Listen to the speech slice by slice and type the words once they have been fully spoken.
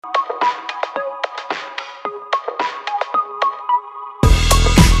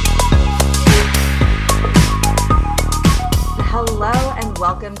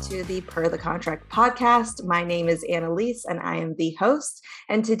welcome to the Per the Contract podcast. My name is Annalise and I am the host.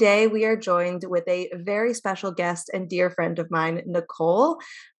 And today we are joined with a very special guest and dear friend of mine, Nicole.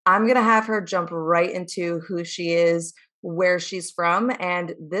 I'm going to have her jump right into who she is, where she's from,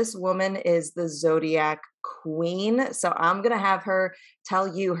 and this woman is the Zodiac Queen. So I'm going to have her tell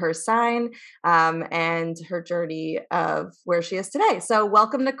you her sign and her journey of where she is today. So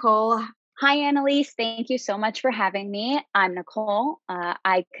welcome, Nicole. Hi, Annalise. Thank you so much for having me. I'm Nicole.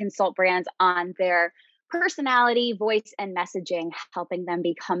 I consult brands on their personality, voice, and messaging, helping them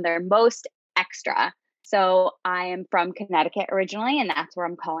become their most extra. So I am from Connecticut originally, and that's where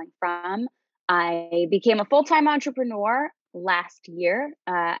I'm calling from. I became a full-time entrepreneur last year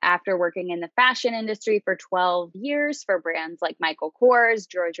after working in the fashion industry for 12 years for brands like Michael Kors,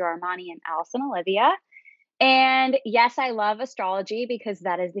 Giorgio Armani, and Alison Olivia. And yes, I love astrology because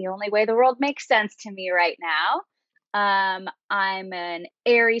that is the only way the world makes sense to me right now. I'm an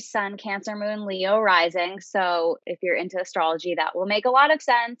Aries sun, Cancer moon, Leo rising. So if you're into astrology, that will make a lot of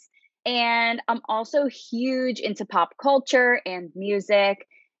sense. And I'm also huge into pop culture and music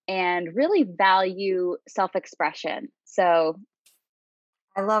and really value self-expression. So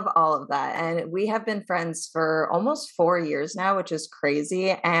I love all of that. And we have been friends for almost 4 years now, which is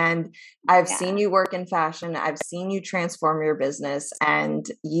crazy. And I've seen you work in fashion. I've seen you transform your business, and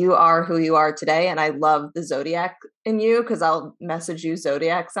you are who you are today. And I love the Zodiac in you because I'll message you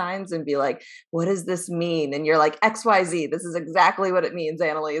Zodiac signs and be like, what does this mean? And you're like, XYZ. This is exactly what it means,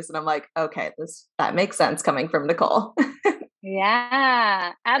 Annalise. And I'm like, okay, that makes sense coming from Nicole.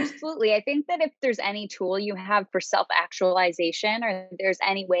 Yeah, absolutely. I think that if there's any tool you have for self-actualization, or there's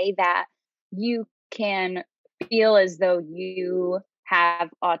any way that you can feel as though you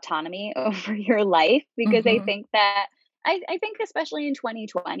have autonomy over your life, because I Mhm. think that I think especially in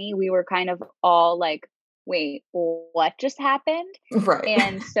 2020, we were kind of all like, wait, what just happened? Right.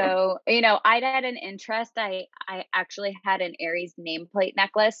 And so, I'd had an interest. I actually had an Aries nameplate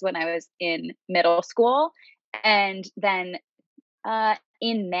necklace when I was in middle school. And then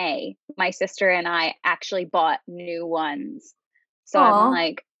in May, my sister and I actually bought new ones. So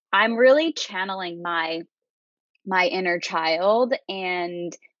Aw. I'm really channeling my inner child,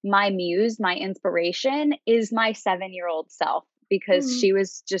 and my muse, my inspiration is my 7-year-old self, because Mm. she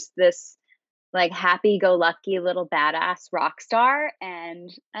was just this like happy go lucky little badass rock star,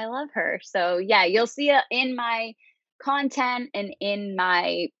 and I love her. So yeah, you'll see it in my content and in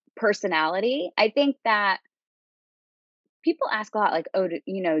my personality. I think that people ask a lot like, oh, do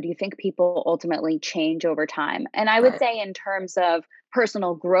you think people ultimately change over time? And I would Right. say, in terms of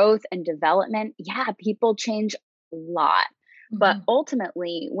personal growth and development, yeah, people change a lot. But Mhm.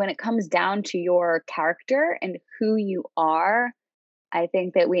 ultimately, when it comes down to your character and who you are, I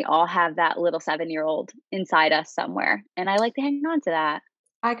think that we all have that little 7-year-old inside us somewhere. And I like to hang on to that.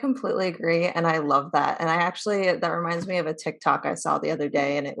 I completely agree. And I love that. And that reminds me of a TikTok I saw the other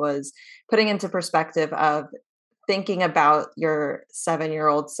day. And it was putting into perspective of thinking about your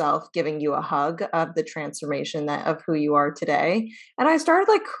 7-year-old self giving you a hug of the transformation of who you are today. And I started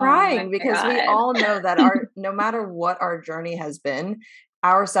like Oh my crying because we God. all know that no matter what our journey has been,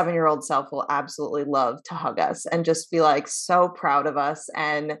 our 7-year-old self will absolutely love to hug us and just be like so proud of us.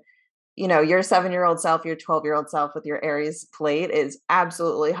 And your 7-year-old self, your 12-year-old self with your Aries plate is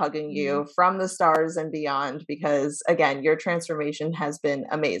absolutely hugging Mhm. you from the stars and beyond because, again, your transformation has been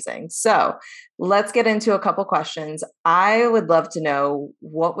amazing. So let's get into a couple questions. I would love to know,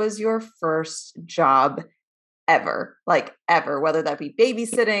 what was your first job ever? Like ever, whether that be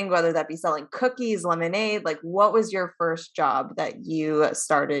babysitting, whether that be selling cookies, lemonade, like what was your first job that you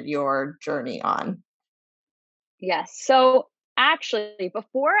started your journey on? Yes. So actually,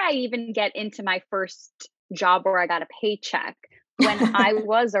 before I even get into my first job where I got a paycheck, when I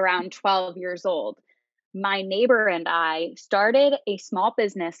was around 12 years old, my neighbor and I started a small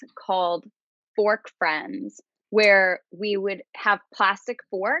business called Fork Friends, where we would have plastic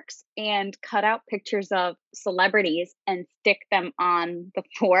forks and cut out pictures of celebrities and stick them on the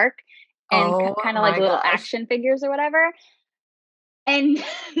fork, and Oh kind of like my little gosh. action figures or whatever. And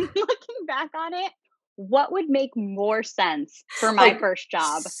looking back on it, what would make more sense for my Like, first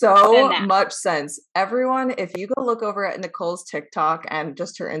job than so that? much sense. Everyone, if you go look over at Nicole's TikTok and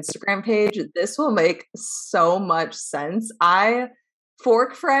just her Instagram page, this will make so much sense.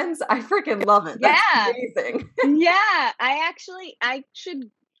 Fork Friends, I freaking love it. That's Yeah. amazing. Yeah. I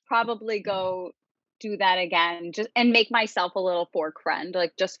should probably go do that again, just and make myself a little fork friend,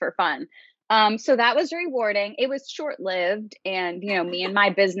 like just for fun. So that was rewarding. It was short lived, and me and my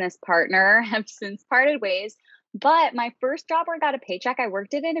business partner have since parted ways. But my first job where I got a paycheck, I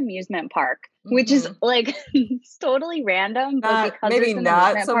worked at an amusement park, which is Mhm. like it's totally random, but Not because maybe it's an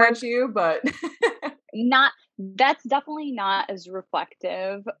not amusement so park, much you, but not that's definitely not as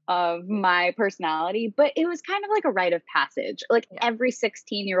reflective of my personality, but it was kind of like a rite of passage. Like yeah. every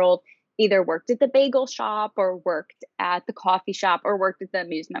 16-year-old either worked at the bagel shop or worked at the coffee shop or worked at the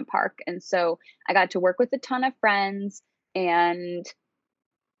amusement park. And so I got to work with a ton of friends, and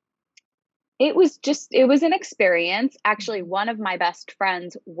it was an experience. Actually, Mhm. one of my best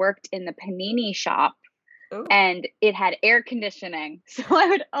friends worked in the panini shop Ooh, and it had air conditioning. So I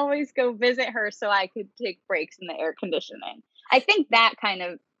would always go visit her so I could take breaks in the air conditioning. I think that kind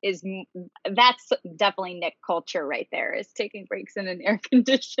of that's definitely Nick culture right there, is taking breaks in an air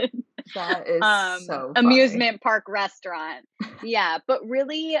conditioned that is so funny. amusement park restaurant. Yeah, but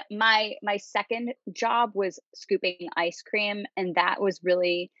really my second job was scooping ice cream, and that was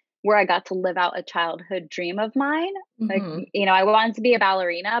really where I got to live out a childhood dream of mine. Like, Mhm. I wanted to be a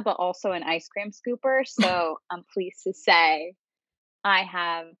ballerina, but also an ice cream scooper. So I'm pleased to say I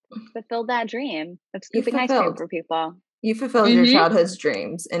have fulfilled that dream of You scooping ice cream fulfilled. for people. You fulfilled your Mhm. childhood's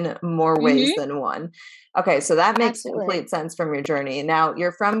dreams in more ways Mhm. than one. Okay, so that makes Absolutely. complete sense from your journey. Now,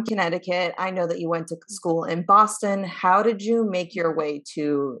 you're from Connecticut. I know that you went to school in Boston. How did you make your way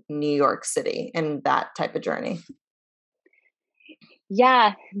to New York City and that type of journey?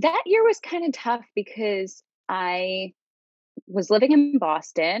 Yeah, that year was kind of tough because I was living in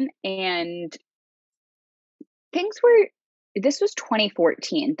Boston and things were this was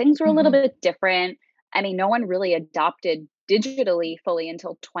 2014. Things were a little Mhm. bit different. I mean, no one really adopted digitally fully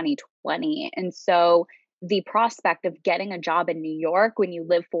until 2020. And so the prospect of getting a job in New York when you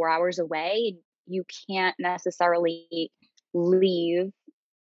live 4 hours away, you can't necessarily leave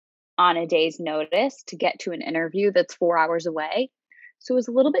on a day's notice to get to an interview that's 4 hours away. So it was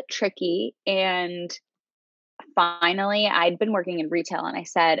a little bit tricky, and finally, I'd been working in retail and I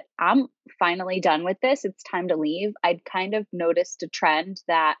said, I'm finally done with this. It's time to leave. I'd kind of noticed a trend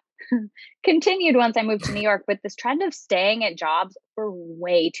that continued once I moved to New York, but this trend of staying at jobs for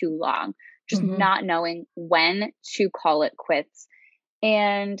way too long, just Mhm. not knowing when to call it quits.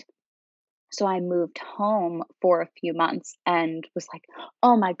 And so I moved home for a few months and was like,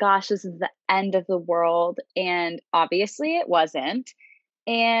 oh my gosh, this is the end of the world. And obviously it wasn't.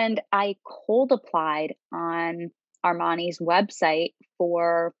 And I cold applied on Armani's website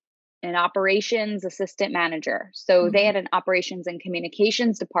for an operations assistant manager. So they Mhm. had an operations and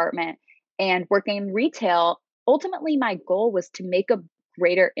communications department, and working in retail, ultimately my goal was to make a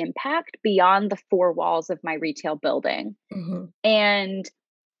greater impact beyond the four walls of my retail building. Mhm. And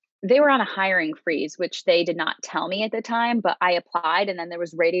they were on a hiring freeze, which they did not tell me at the time, but I applied and then there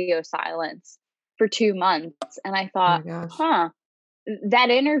was radio silence for 2 months, and I Oh my thought, gosh. "Huh, that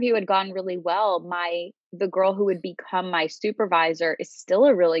interview had gone really well. The girl who would become my supervisor is still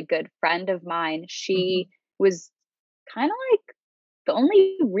a really good friend of mine. She Mhm. was kind of like the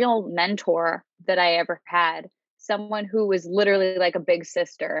only real mentor that I ever had, someone who was literally like a big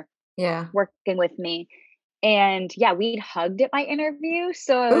sister Yeah. working with me. And yeah, we'd hugged at my interview.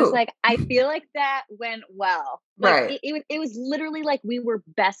 So I was Ooh. like, I feel like that went well. Like Right. it was literally like we were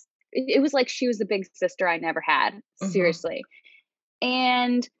best. It was like she was the big sister I never had. Mhm. Seriously.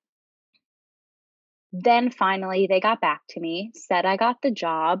 And then finally, they got back to me, said I got the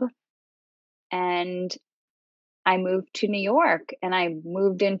job, and I moved to New York. And I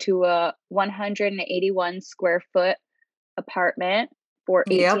moved into a 181 square foot apartment for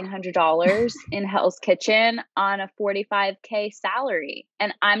Yep. $1,800 in Hell's Kitchen on a 45K salary.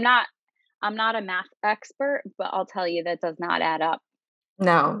 And I'm not a math expert, but I'll tell you that does not add up.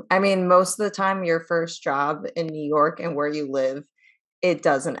 No, I mean, most of the time, your first job in New York and where you live, it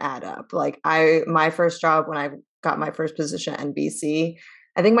doesn't add up. Like my first job when I got my first position at NBC,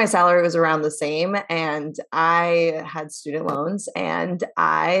 I think my salary was around the same, and I had student loans, and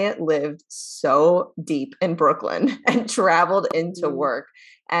I lived so deep in Brooklyn and traveled into Mhm. work.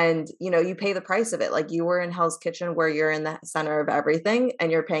 And you pay the price of it. Like you were in Hell's Kitchen where you're in the center of everything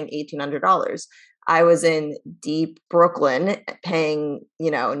and you're paying $1,800. I was in deep Brooklyn paying,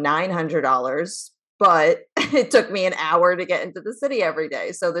 $900, but it took me an hour to get into the city every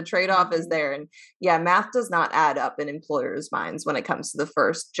day. So the trade-off is Mhm. there. And yeah, math does not add up in employers' minds when it comes to the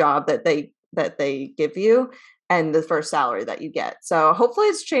first job that they give you and the first salary that you get. So hopefully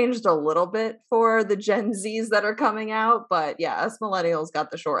it's changed a little bit for the Gen Zs that are coming out. But yeah, us millennials got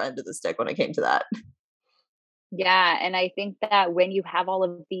the short end of the stick when it came to that. Yeah, and I think that when you have all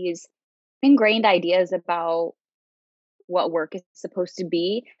of these ingrained ideas about what work is supposed to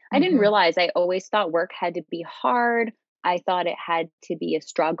be, I didn't Hmm. realize I always thought work had to be hard I thought it had to be a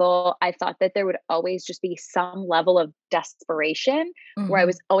struggle. I thought that there would always just be some level of desperation where I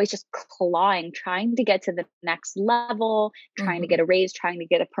was Mhm. always just clawing, trying to get to the next level, trying to get Mhm. a raise, trying to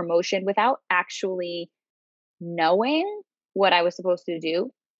get a promotion without actually knowing what I was supposed to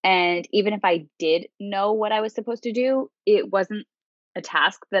do. And even if I did know what I was supposed to do, it wasn't a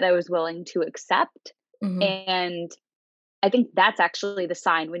task that I was willing to accept. Mhm. And I think that's actually the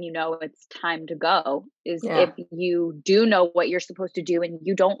sign when you know it's time to go is if Yeah. you do know what you're supposed to do and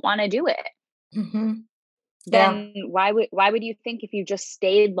you don't want to do it. Mhm. Yeah. Then why would you think if you just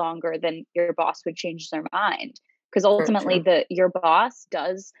stayed longer then your boss would change their mind? Because Very ultimately true. the your boss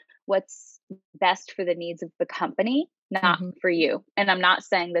does what's best for the needs of the company, not Mhm. for you. And I'm not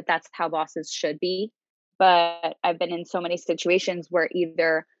saying that that's how bosses should be, but I've been in so many situations where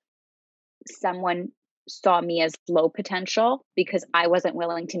either someone saw me as low potential because I wasn't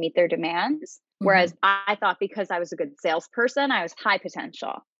willing to meet their demands. Whereas Mhm. I thought because I was a good salesperson, I was high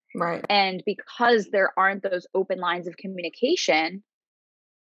potential. Right. And because there aren't those open lines of communication,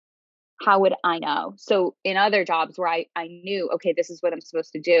 how would I know? So in other jobs where I knew, okay, this is what I'm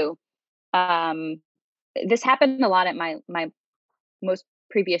supposed to do. Um, this happened a lot at my most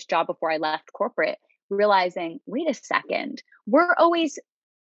previous job before I left corporate, realizing, wait a second, we're always,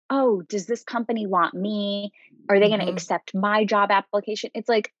 oh, does this company want me? Are they going to Mhm. accept my job application? It's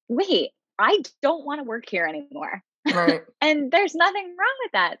like, wait, I don't want to work here anymore. Right. And there's nothing wrong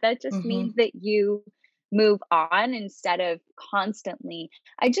with that. That just means Mhm. that you move on instead of constantly.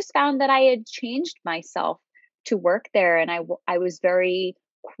 I just found that I had changed myself to work there and I was very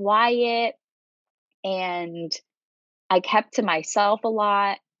quiet and I kept to myself a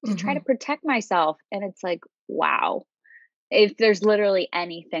lot to try to Mhm. protect myself. And it's like, wow, if there's literally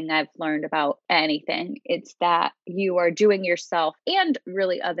anything I've learned about anything, it's that you are doing yourself and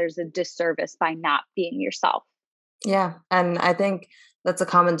really others a disservice by not being yourself. Yeah, and I think that's a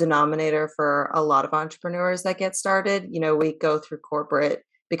common denominator for a lot of entrepreneurs that get started. We go through corporate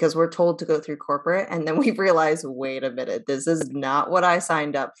because we're told to go through corporate, and then we realize, wait a minute, this is not what I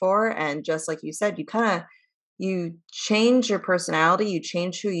signed up for. And just like you said, you change your personality, you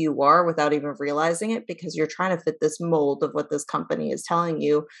change who you are without even realizing it because you're trying to fit this mold of what this company is telling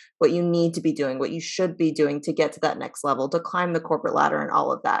you, what you need to be doing, what you should be doing to get to that next level, to climb the corporate ladder and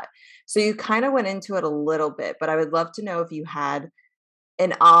all of that. So you kind of went into it a little bit, but I would love to know if you had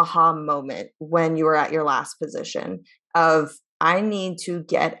an aha moment when you were at your last position of I need to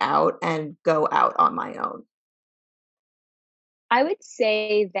get out and go out on my own. I would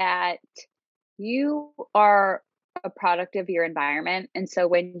say that you are a product of your environment. And so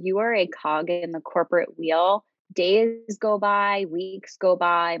when you are a cog in the corporate wheel, days go by, weeks go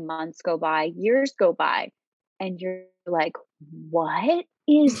by, months go by, years go by, and you're like, what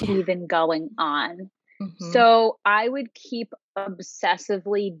is Yeah. even going on? Mhm. So I would keep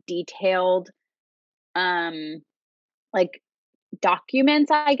obsessively detailed, um, like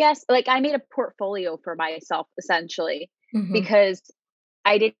documents, I guess. Like I made a portfolio for myself essentially Mhm. because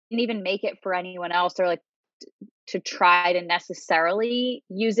I didn't even make it for anyone else or like to try to necessarily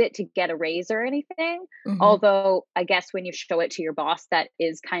use it to get a raise or anything. Mhm. Although I guess when you show it to your boss, that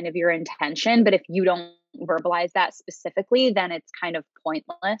is kind of your intention. But if you don't verbalize that specifically, then it's kind of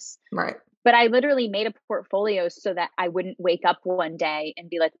pointless. Right. But I literally made a portfolio so that I wouldn't wake up one day and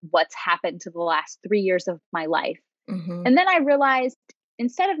be like, what's happened to the last 3 years of my life? Mhm. And then I realized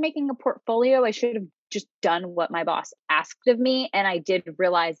instead of making a portfolio, I should have just done what my boss asked of me. And I did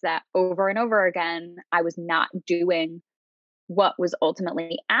realize that over and over again, I was not doing what was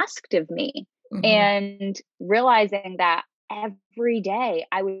ultimately asked of me. Mhm. And realizing that every day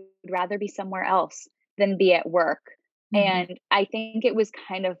I would rather be somewhere else than be at work. Mhm. And I think it was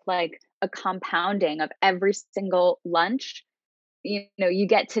kind of like a compounding of every single lunch. You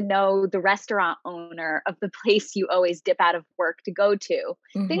get to know the restaurant owner of the place you always dip out of work to go to.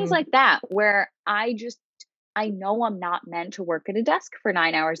 Things Mhm. like that, where I know I'm not meant to work at a desk for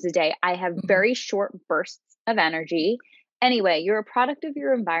 9 hours a day. I have Mhm. very short bursts of energy. Anyway, you're a product of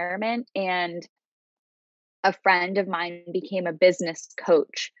your environment. And a friend of mine became a business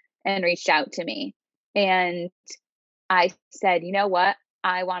coach and reached out to me. And I said, you know what?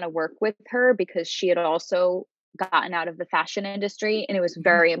 I want to work with her because she had also gotten out of the fashion industry. And it was Mhm.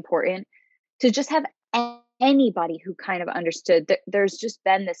 very important to just have anybody who kind of understood that there's just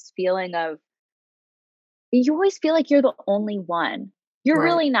been this feeling of you always feel like you're the only one. You're Right.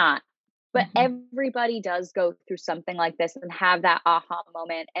 really not. But Mhm. everybody does go through something like this and have that aha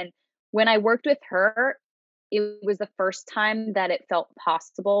moment. And when I worked with her, it was the first time that it felt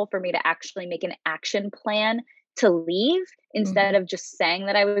possible for me to actually make an action plan to leave instead Mhm. of just saying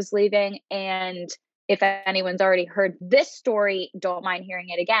that I was leaving. And if anyone's already heard this story, don't mind hearing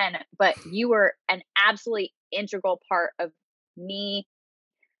it again. But you were an absolutely integral part of me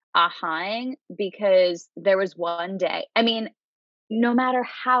ahaing, because there was one day, I mean, no matter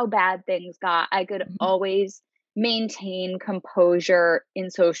how bad things got, I could Mhm. always maintain composure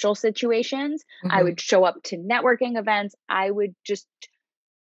in social situations. I Mhm. would show up to networking events. I would just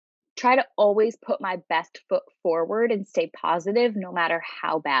try to always put my best foot forward and stay positive no matter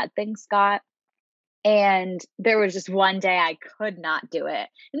how bad things got. And there was just one day I could not do it.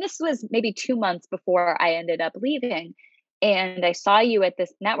 And this was maybe 2 months before I ended up leaving. And I saw you at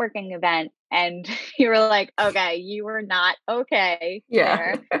this networking event, and you were like, "Okay, you were not okay Yeah.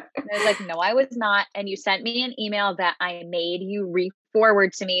 there." And I was like, "No, I was not." And you sent me an email that I made you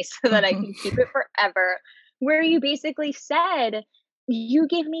re-forward to me so that I Mhm. can keep it forever, where you basically said, "You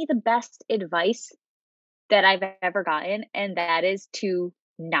gave me the best advice that I've ever gotten, and that is to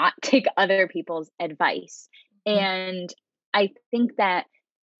not take other people's advice." Mhm. And I think that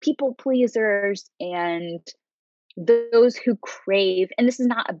people pleasers and those who crave, and this is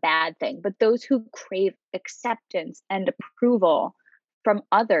not a bad thing, but those who crave acceptance and approval from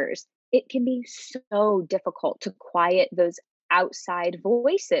others, it can be so difficult to quiet those outside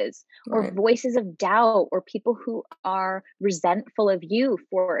voices or Right. voices of doubt or people who are resentful of you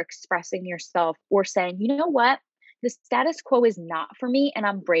for expressing yourself or saying, you know what, the status quo is not for me and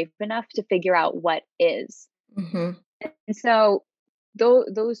I'm brave enough to figure out what is. Mhm. And so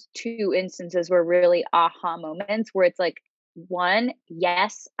those two instances were really aha moments where it's like, one,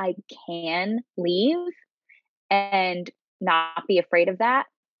 yes, I can leave and not be afraid of that.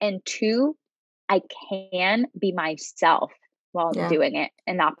 And two, I can be myself while I'm Yeah. doing it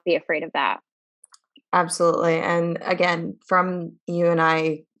and not be afraid of that. Absolutely. And again, from you and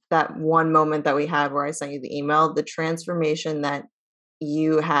I, that one moment that we had where I sent you the email, the transformation that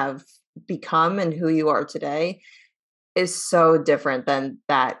you have become and who you are today is so different than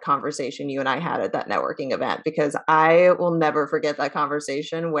that conversation you and I had at that networking event, because I will never forget that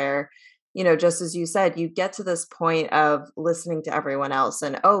conversation where, just as you said, you get to this point of listening to everyone else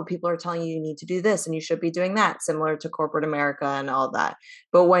and, oh, people are telling you you need to do this and you should be doing that, similar to corporate America and all that.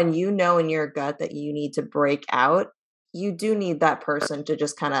 But when you know in your gut that you need to break out, you do need that person to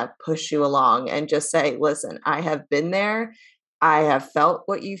just kind of push you along and just say, listen, I have been there. I have felt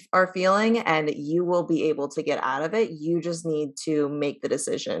what you are feeling, and you will be able to get out of it. You just need to make the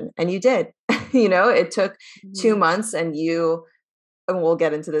decision. And you did. It took Mhm. 2 months, and we'll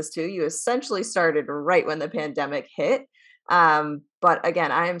get into this too. You essentially started right when the pandemic hit. But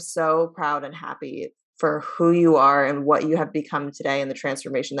again, I am so proud and happy for who you are and what you have become today and the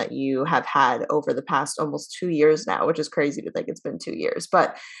transformation that you have had over the past almost 2 years now, which is crazy to think it's been 2 years.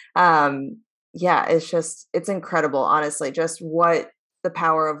 But um, yeah, it's incredible, honestly, just what the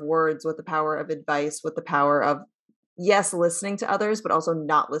power of words, what the power of advice, what the power of, yes, listening to others, but also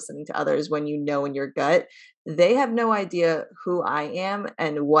not listening to others when you know in your gut they have no idea who I am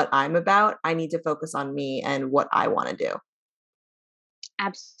and what I'm about. I need to focus on me and what I want to do.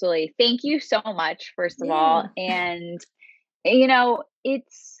 Absolutely. Thank you so much, first of all. Yeah. And you know,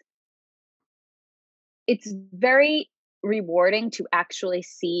 it's very rewarding to actually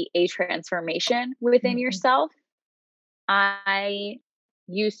see a transformation within Mhm. yourself. I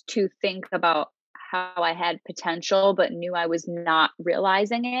used to think about how I had potential, but knew I was not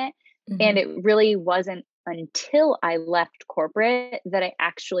realizing it. And Mhm. it really wasn't until I left corporate that I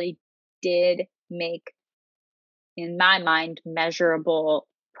actually did make, in my mind, measurable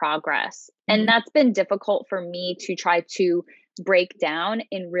progress. And Mhm. that's been difficult for me to try to break down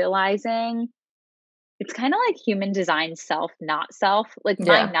in realizing it's kind of like human design self, not self. Like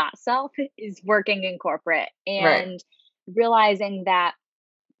my Yeah. not self is working in corporate Right. and realizing that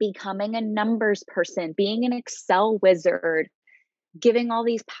becoming a numbers person, being an Excel wizard, giving all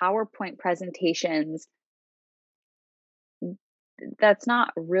these PowerPoint presentations, that's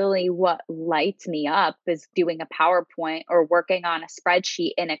not really what lights me up is doing a PowerPoint or working on a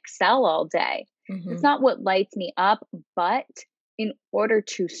spreadsheet in Excel all day. It's Mhm. not what lights me up, but in order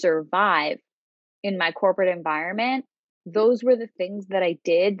to survive in my corporate environment, those were the things that I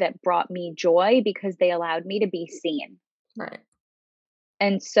did that brought me joy because they allowed me to be seen. Right.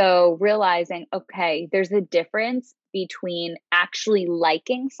 And so realizing, okay, there's a difference between actually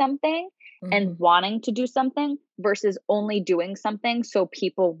liking something and Mhm. wanting to do something versus only doing something so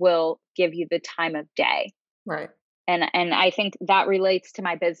people will give you the time of day. Right. And I think that relates to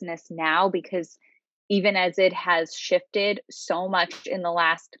my business now because even as it has shifted so much in the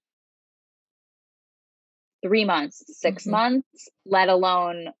last 3 months, 6 Mhm. months, let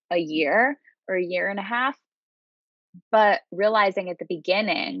alone a year or a year and a half, but realizing at the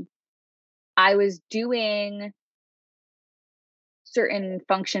beginning I was doing certain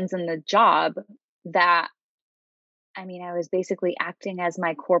functions in the job that, I mean, I was basically acting as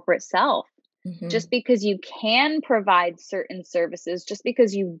my corporate self. Hmm. Just because you can provide certain services, just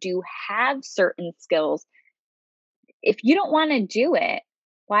because you do have certain skills, if you don't want to do it,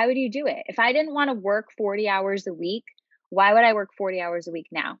 why would you do it? If I didn't want to work 40 hours a week, why would I work 40 hours a week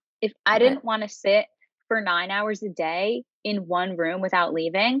now? If I Right. didn't want to sit for 9 hours a day in one room without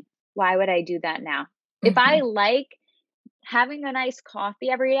leaving, why would I do that now? If I Hmm. like having a nice coffee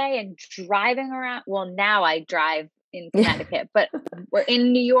every day and driving around, well, now I drive in Yeah. Connecticut, but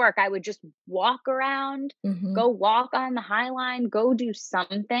in New York, I would just walk around, Hmm. go walk on the High Line, go do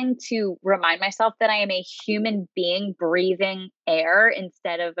something to remind myself that I am a human being breathing air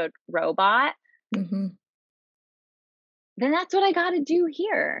instead of a robot. Hmm. Then that's what I got to do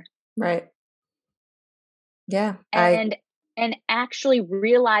here. Right. Yeah. And actually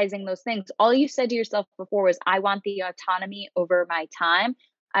realizing those things. All you said to yourself before was, I want the autonomy over my time.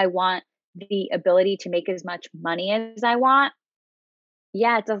 I want the ability to make as much money as I want.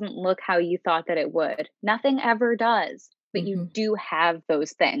 Yeah, it doesn't look how you thought that it would. Nothing ever does, but you Hmm. do have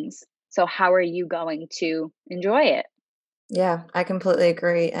those things. So how are you going to enjoy it? Yeah, I completely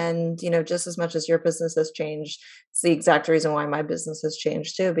agree. And, just as much as your business has changed, it's the exact reason why my business has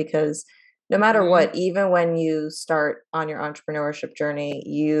changed too, because no matter Mhm. what, even when you start on your entrepreneurship journey,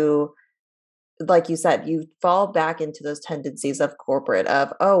 like you said, you fall back into those tendencies of corporate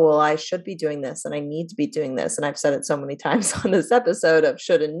of, oh, well, I should be doing this and I need to be doing this. And I've said it so many times on this episode of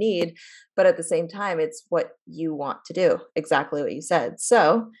should and need, but at the same time, it's what you want to do, exactly what you said.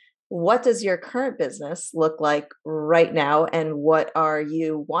 So, what does your current business look like right now? And what are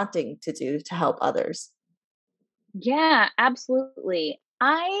you wanting to do to help others? Yeah, absolutely.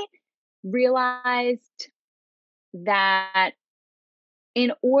 I realized that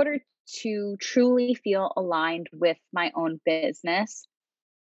in order to truly feel aligned with my own business,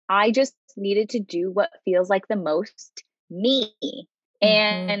 I just needed to do what feels like the most me. Hmm.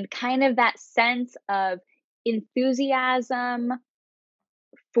 And kind of that sense of enthusiasm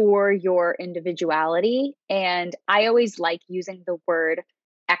for your individuality. And I always like using the word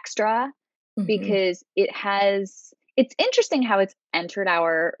extra Hmm. because it's interesting how it's entered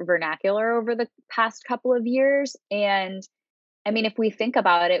our vernacular over the past couple of years. And I mean, if we think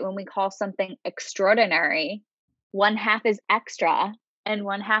about it, when we call something extraordinary, one half is extra and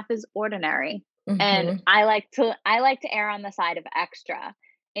one half is ordinary. And Hmm. I like to err on the side of extra.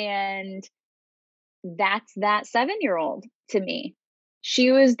 And that's that 7-year-old to me.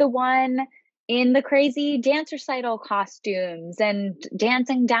 She was the one in the crazy dance recital costumes and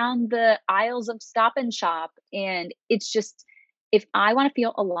dancing down the aisles of Stop and Shop. And it's just, if I want to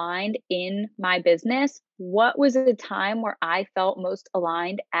feel aligned in my business, what was a time where I felt most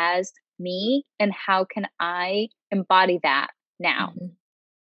aligned as me? And how can I embody that now Hmm.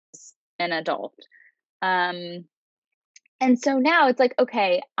 as an adult? Um, and so now it's like,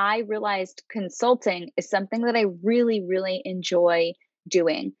 okay, I realized consulting is something that I really, really enjoy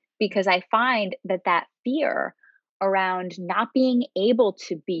doing because I find that that fear around not being able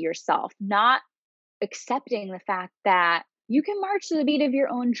to be yourself, not accepting the fact that you can march to the beat of your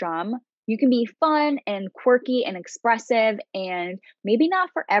own drum, you can be fun and quirky and expressive, and maybe not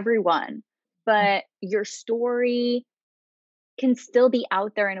for everyone, but your story can still be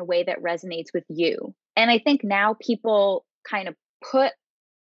out there in a way that resonates with you. And I think now people kind of put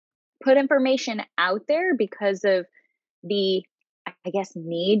information out there because of the, I guess,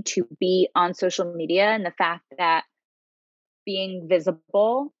 need to be on social media and the fact that being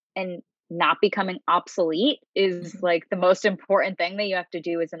visible and not becoming obsolete is Hmm. like the most important thing that you have to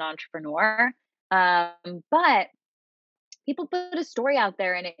do as an entrepreneur. But people put a story out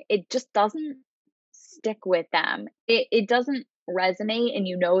there and it just doesn't stick with them. It doesn't resonate, and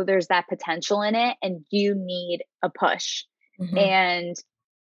you know there's that potential in it and you need a push. Hmm.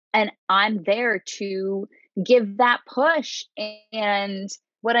 And I'm there to give that push. And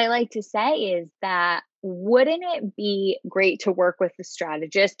what I like to say is that wouldn't it be great to work with a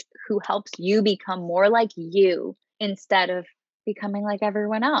strategist who helps you become more like you instead of becoming like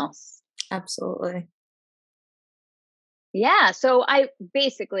everyone else? Absolutely. Yeah, so I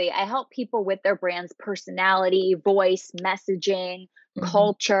help people with their brand's personality, voice, messaging, Hmm.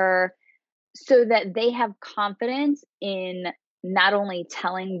 culture, so that they have confidence in not only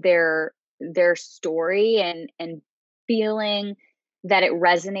telling their story and feeling that it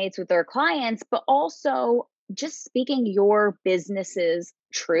resonates with their clients, but also just speaking your business's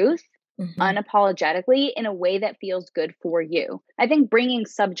truth unapologetically in a way that feels good for you. I think bringing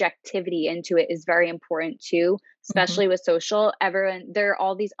subjectivity into it is very important too, especially with social. There are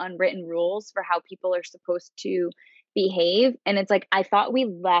all these unwritten rules for how people are supposed to behave. And it's like, I thought we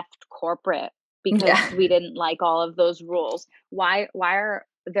left corporate because Yeah. we didn't like all of those rules. Why are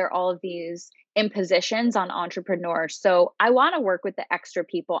there all of these impositions on entrepreneurs? So I want to work with the extra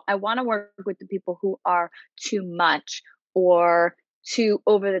people. I want to work with the people who are too much or too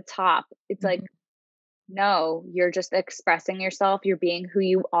over the top. It's like, no, you're just expressing yourself, you're being who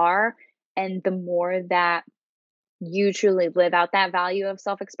you are. And the more that you truly live out that value of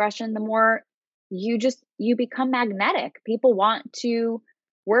self-expression, the more you become magnetic. People want to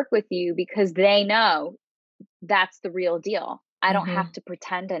work with you because they know that's the real deal. I don't have to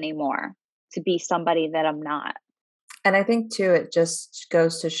pretend anymore to be somebody that I'm not. And I think too, it just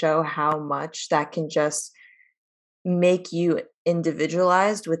goes to show how much that can just make you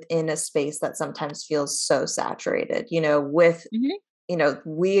individualized within a space that sometimes feels so saturated, with, Mhm.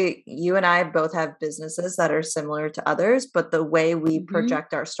 you and I both have businesses that are similar to others, but the way we Mhm.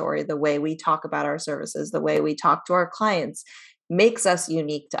 project our story, the way we talk about our services, the way we talk to our clients makes us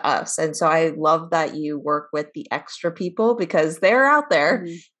unique to us. And so I love that you work with the extra people because they're out there.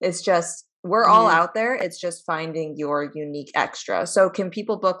 Mhm. It's just, we're all Mhm. out there. It's just finding your unique extra. So can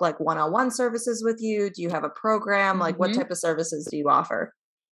people book like one-on-one services with you? Do you have a program? Like what Mhm. type of services do you offer?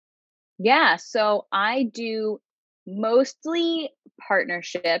 Yeah, so I do mostly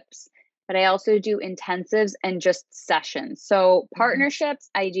partnerships, but I also do intensives and just sessions. So, Mhm. partnerships,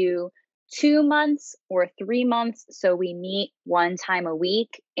 I do 2 months or 3 months. So, we meet one time a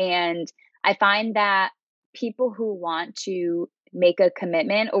week. And I find that people who want to make a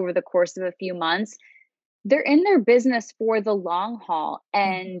commitment over the course of a few months, they're in their business for the long haul. Mhm.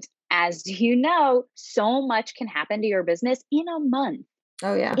 And as you know, so much can happen to your business in a month,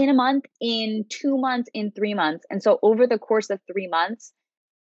 Oh yeah. in a month, in 2 months, in 3 months. And so over the course of 3 months,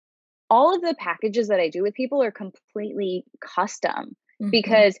 all of the packages that I do with people are completely custom Mhm.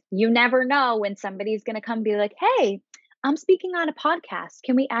 because you never know when somebody's going to come be like, "Hey, I'm speaking on a podcast.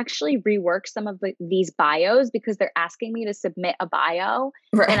 Can we actually rework some of these bios because they're asking me to submit a bio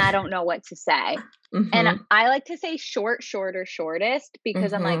and I Right. don't know what to say." And Mhm. I like to say short, shorter, shortest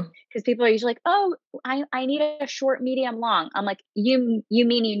because I'm like, Mhm. because people are usually like, "Oh, I need a short, medium, long." I'm like, you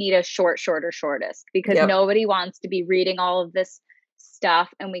mean you need a short, shorter, shortest because Yep. nobody wants to be reading all of this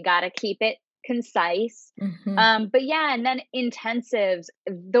stuff and we got to keep it concise. Mhm. But yeah, and then intensives,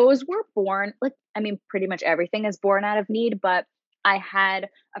 those were born like, I mean, pretty much everything is born out of need, but I had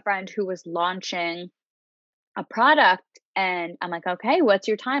a friend who was launching a product and I'm like, okay, what's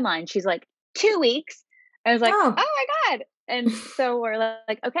your timeline? She's like, 2 weeks. I was like, Oh. oh my God. And so we're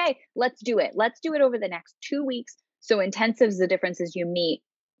like, okay, let's do it. Let's do it over the next 2 weeks. So intensives, the difference is you meet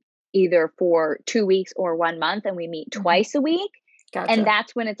either for 2 weeks or 1 month, and we meet Mhm. twice a week. And Gotcha.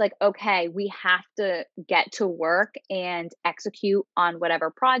 that's when it's like, okay, we have to get to work and execute on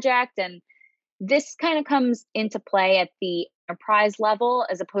whatever project. And this kind of comes into play at the enterprise level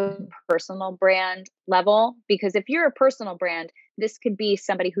as opposed to Mhm. personal brand level. Because if you're a personal brand, this could be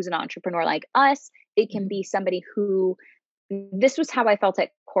somebody who's an entrepreneur like us. It can Mhm. be somebody who this was how I felt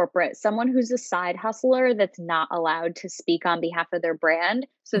at corporate. Someone who's a side hustler that's not allowed to speak on behalf of their brand.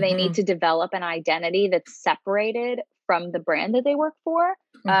 So they need Mhm. to develop an identity that's separated from the brand that they work for,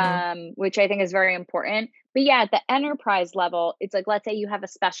 Mhm. which I think is very important. But yeah, at the enterprise level, it's like, let's say you have a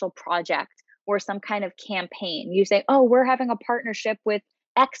special project or some kind of campaign. You say, oh, we're having a partnership with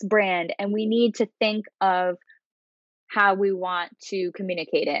X brand and we need to think of how we want to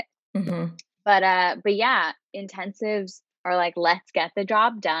communicate it. Mhm. But yeah, intensives are like, let's get the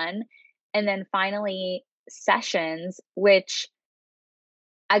job done. And then finally sessions, which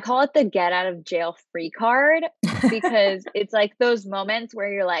I call it the get out of jail free card because it's like those moments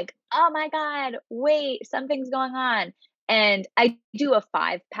where you're like, "Oh my god, wait, something's going on." And I do a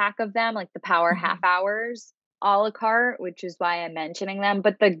 5 pack of them, like the power half Mhm. hours a la carte, which is why I'm mentioning them.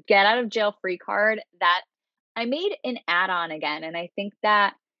 But the get out of jail free card, that I made an add-on again, and I think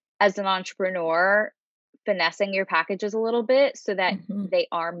that as an entrepreneur, finessing your packages a little bit so that Mhm. they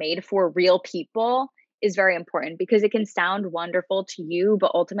are made for real people is very important because it can sound wonderful to you, but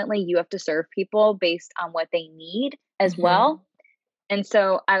ultimately you have to serve people based on what they need as Mhm. well. And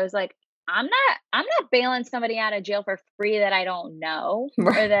so I was like, I'm not bailing somebody out of jail for free that I don't know or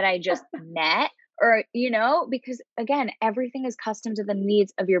Right. that I just met or because again, everything is custom to the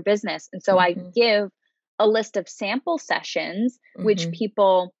needs of your business. And so I Mhm. give a list of sample sessions which Mhm.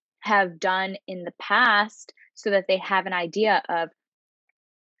 people have done in the past so that they have an idea of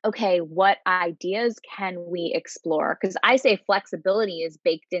okay, what ideas can we explore? Because I say flexibility is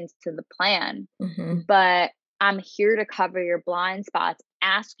baked into the plan, Mm-hmm. but I'm here to cover your blind spots,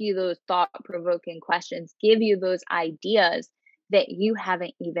 ask you those thought provoking questions, give you those ideas that you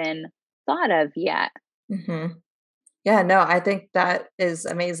haven't even thought of yet. Mm-hmm. Yeah, no, I think that is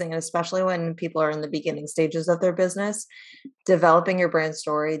amazing, and especially when people are in the beginning stages of their business, developing your brand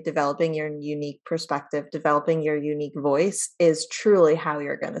story, developing your unique perspective, developing your unique voice is truly how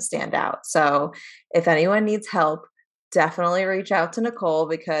you're going to stand out. So, if anyone needs help, definitely reach out to Nicole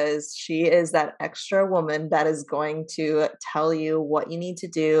because she is that extra woman that is going to tell you what you need to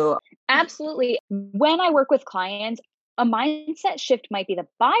do. Absolutely. When I work with clients, a mindset shift might be the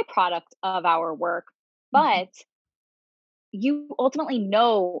byproduct of our work, Mhm. but you ultimately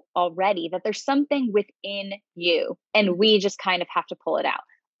know already that there's something within you, and we just kind of have to pull it out.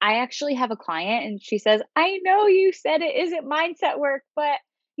 I actually have a client and she says, I know you said it isn't mindset work, but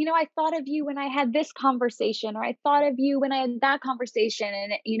I thought of you when I had this conversation, or I thought of you when I had that conversation,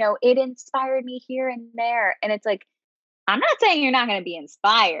 and it inspired me here and there. And it's like, I'm not saying you're not going to be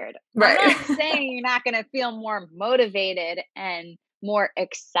inspired. I'm Right. not saying you're not going to feel more motivated and more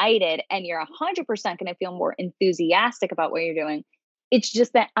excited, and you're 100% going to feel more enthusiastic about what you're doing. It's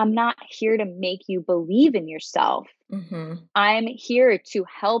just that I'm not here to make you believe in yourself. Hmm. I'm here to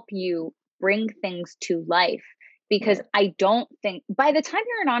help you bring things to life, because Right. I don't think by the time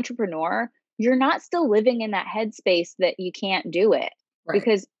you're an entrepreneur, you're not still living in that headspace that you can't do it. Right.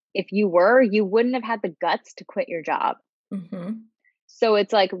 Because if you were, you wouldn't have had the guts to quit your job. Hmm. So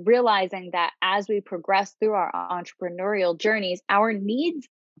it's like realizing that as we progress through our entrepreneurial journeys, our needs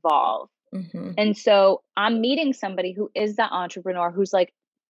evolve. Hmm. And so I'm meeting somebody who is that entrepreneur who's like,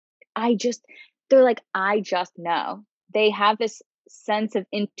 I just, they're like, I just know. They have this sense of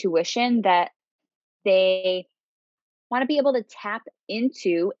intuition that they want to be able to tap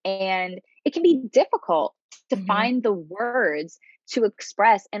into. And it can be difficult to Hmm. find the words to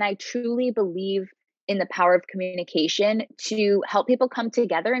express. And I truly believe in the power of communication to help people come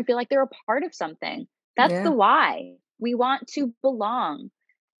together and feel like they're a part of something. That's the Yeah. why. We want to belong.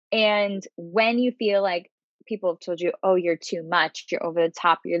 And when you feel like people have told you, oh, you're too much, you're over the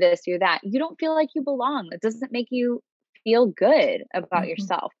top, you're this, you're that, you don't feel like you belong. It doesn't make you feel good about Hmm.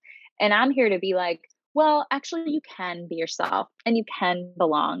 yourself. And I'm here to be like, well, actually, you can be yourself and you can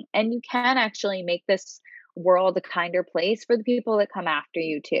belong, and you can actually make this world a kinder place for the people that come after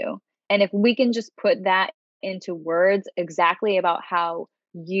you, too. And if we can just put that into words exactly about how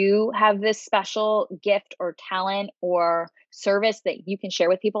you have this special gift or talent or service that you can share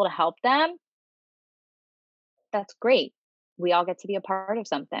with people to help them, that's great. We all get to be a part of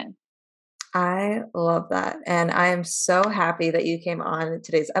something. I love that. And I am so happy that you came on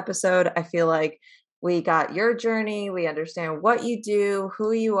today's episode. I feel like we got your journey, we understand what you do,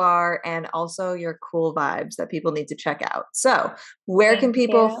 who you are, and also your cool vibes that people need to check out. So, where can Thank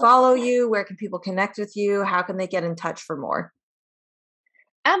people you. follow you? Where can people connect with you? How can they get in touch for more?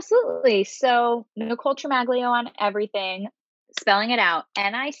 Absolutely. So Nicole Tremaglio on everything, spelling it out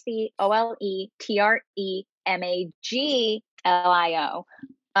NicoleTremaglio.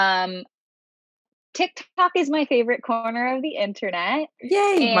 TikTok is my favorite corner of the internet,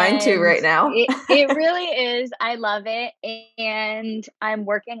 Yay, mine too and right now. it really is. I love it, and I'm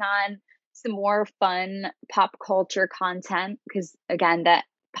working on some more fun pop culture content, because again, that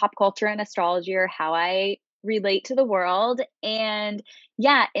pop culture and astrology are how I relate to the world. And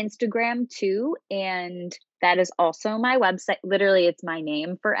yeah, Instagram too, and that is also my website. Literally, it's my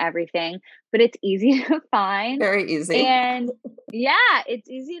name for everything, but it's easy to find. Very easy. And yeah, it's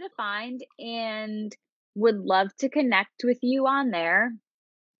easy to find, and would love to connect with you on there.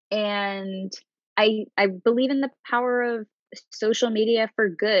 And I believe in the power of social media for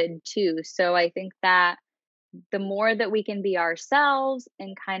good too. So I think that the more that we can be ourselves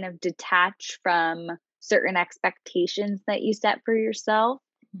and kind of detach from certain expectations that you set for yourself,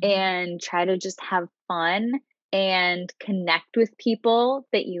 Mhm. and try to just have fun and connect with people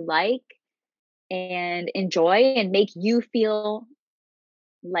that you like and enjoy and make you feel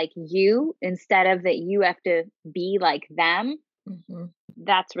like you, instead of that you have to be like them, Mhm.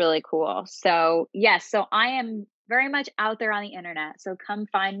 that's really cool. So, yes, so I am very much out there on the internet. So come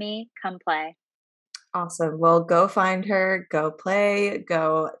find me, come play. Awesome. Well, go find her, go play,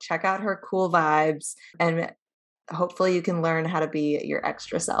 go check out her cool vibes, and hopefully you can learn how to be your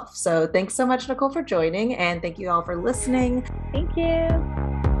extra self. So, thanks so much, Nicole, for joining, and thank you all for listening. Thank you.